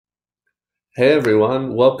Hey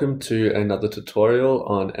everyone, welcome to another tutorial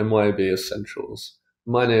on MYOB Essentials.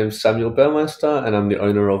 My name's Samuel Burmeister and I'm the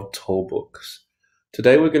owner of Tall Books.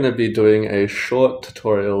 Today we're going to be doing a short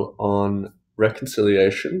tutorial on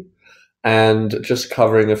reconciliation and just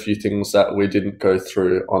covering a few things that we didn't go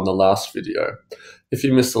through on the last video. If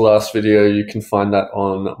you missed the last video, you can find that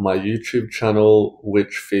on my YouTube channel,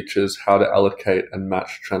 which features how to allocate and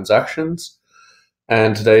match transactions.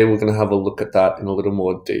 And today we're going to have a look at that in a little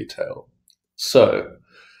more detail. So,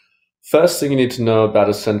 first thing you need to know about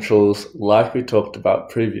Essentials, like we talked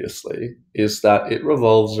about previously, is that it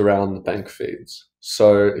revolves around the bank feeds.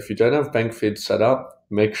 So if you don't have bank feeds set up,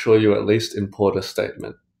 make sure you at least import a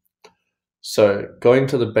statement. So going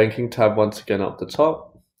to the banking tab once again up the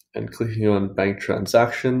top and clicking on bank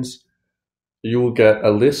transactions, you will get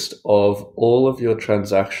a list of all of your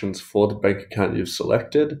transactions for the bank account you've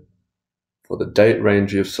selected, for the date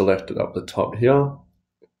range you've selected up the top here,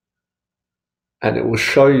 and it will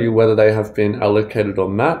show you whether they have been allocated or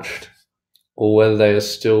matched, or whether they are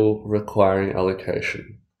still requiring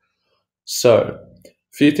allocation. So, a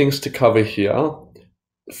few things to cover here.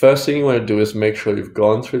 The first thing you want to do is make sure you've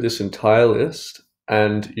gone through this entire list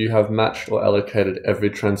and you have matched or allocated every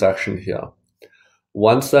transaction here.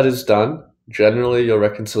 Once that is done, generally your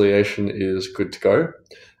reconciliation is good to go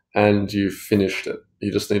and you've finished it.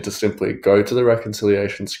 You just need to simply go to the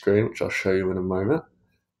reconciliation screen, which I'll show you in a moment,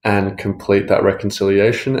 and complete that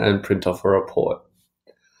reconciliation and print off a report.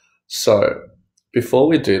 So before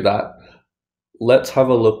we do that, let's have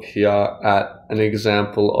a look here at an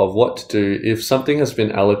example of what to do if something has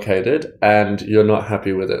been allocated and you're not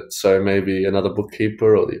happy with it. So maybe another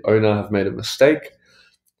bookkeeper or the owner have made a mistake.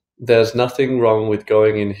 There's nothing wrong with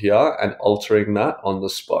going in here and altering that on the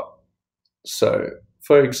spot. So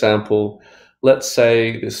for example, let's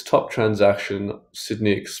say this top transaction,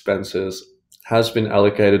 Sydney expenses, has been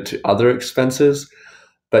allocated to other expenses,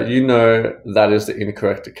 but you know that is the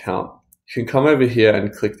incorrect account. You can come over here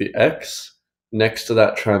and click the X next to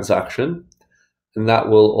that transaction, and that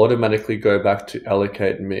will automatically go back to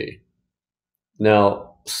allocate me.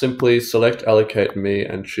 Now, simply select allocate me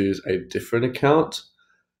and choose a different account.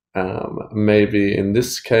 Maybe in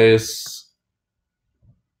this case,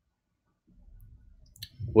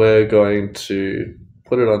 we're going to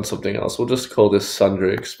put it on something else. We'll just call this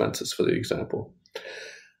sundry expenses for the example.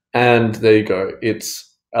 And there you go.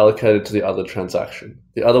 It's allocated to the other transaction.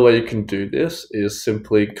 The other way you can do this is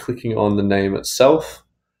simply clicking on the name itself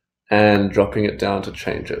and dropping it down to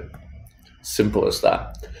change it. Simple as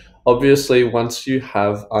that. Obviously, once you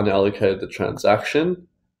have unallocated the transaction,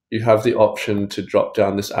 you have the option to drop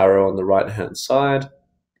down this arrow on the right-hand side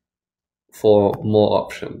for more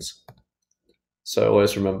options. So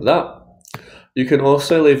always remember that. You can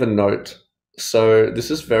also leave a note. So this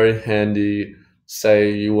is very handy.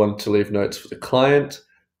 Say you want to leave notes for the client.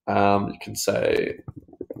 You can say,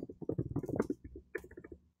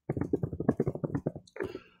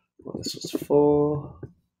 what this was for,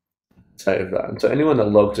 save that. And so anyone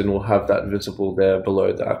that logged in will have that visible there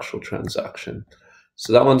below the actual transaction.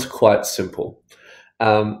 So that one's quite simple.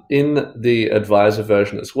 In the advisor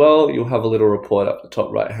version as well, you'll have a little report up the top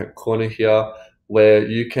right-hand corner here where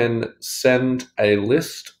you can send a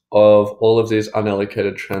list of all of these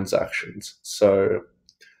unallocated transactions. So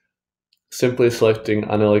simply selecting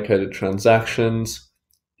unallocated transactions,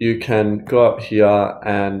 you can go up here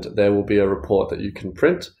and there will be a report that you can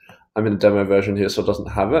print. I'm in a demo version here, so it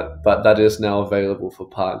doesn't have it, but that is now available for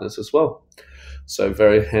partners as well. So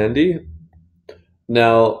very handy.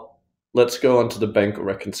 Now, let's go on to the bank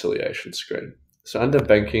reconciliation screen. So under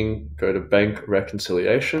banking, go to bank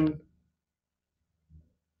reconciliation.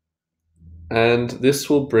 And this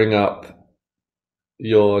will bring up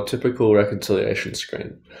your typical reconciliation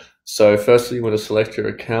screen. So firstly, you want to select your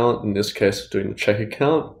account, in this case, doing the check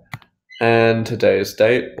account, and today's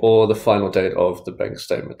date or the final date of the bank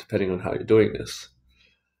statement, depending on how you're doing this.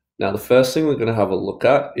 Now, the first thing we're going to have a look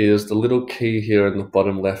at is the little key here in the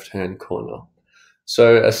bottom left-hand corner.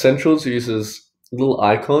 So Essentials uses little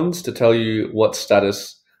icons to tell you what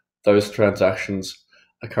status those transactions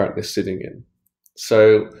are currently sitting in.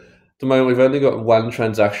 So at the moment, we've only got one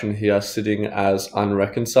transaction here sitting as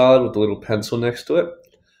unreconciled with a little pencil next to it.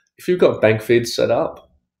 If you've got bank feeds set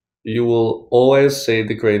up, you will always see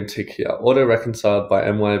the green tick here, auto reconciled by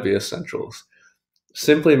MYOB Essentials.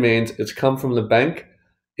 Simply means it's come from the bank,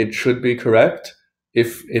 it should be correct.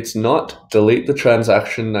 If it's not, delete the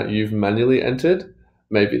transaction that you've manually entered.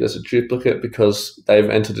 Maybe there's a duplicate because they've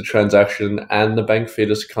entered a transaction and the bank feed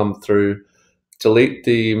has come through. Delete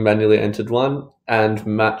the manually entered one and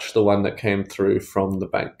match the one that came through from the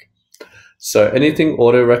bank. So anything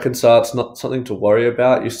auto-reconcile, it's not something to worry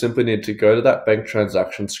about. You simply need to go to that bank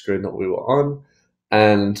transaction screen that we were on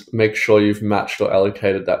and make sure you've matched or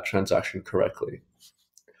allocated that transaction correctly.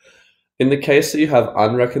 In the case that you have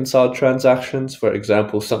unreconciled transactions, for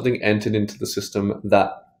example, something entered into the system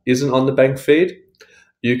that isn't on the bank feed,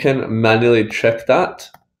 you can manually check that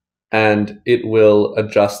and it will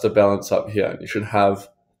adjust the balance up here. You should have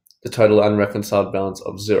the total unreconciled balance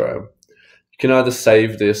of 0. You can either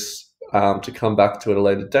save this to come back to at a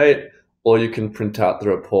later date, or you can print out the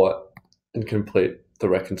report and complete the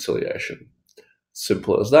reconciliation.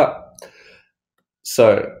 Simple as that.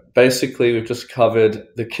 So basically, we've just covered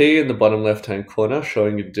the key in the bottom left-hand corner,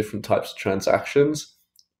 showing you different types of transactions,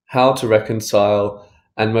 how to reconcile,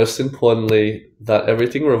 and most importantly, that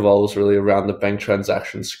everything revolves really around the bank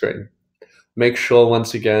transaction screen. Make sure,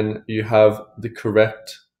 once again, you have the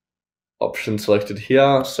correct option selected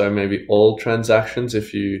here. So maybe all transactions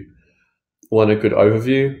if you want a good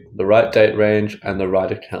overview, the right date range, and the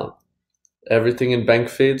right account. Everything in bank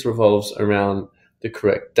feeds revolves around the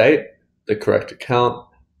correct date, the correct account,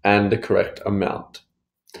 and the correct amount.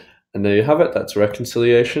 And there you have it. That's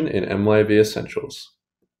reconciliation in MYOB Essentials.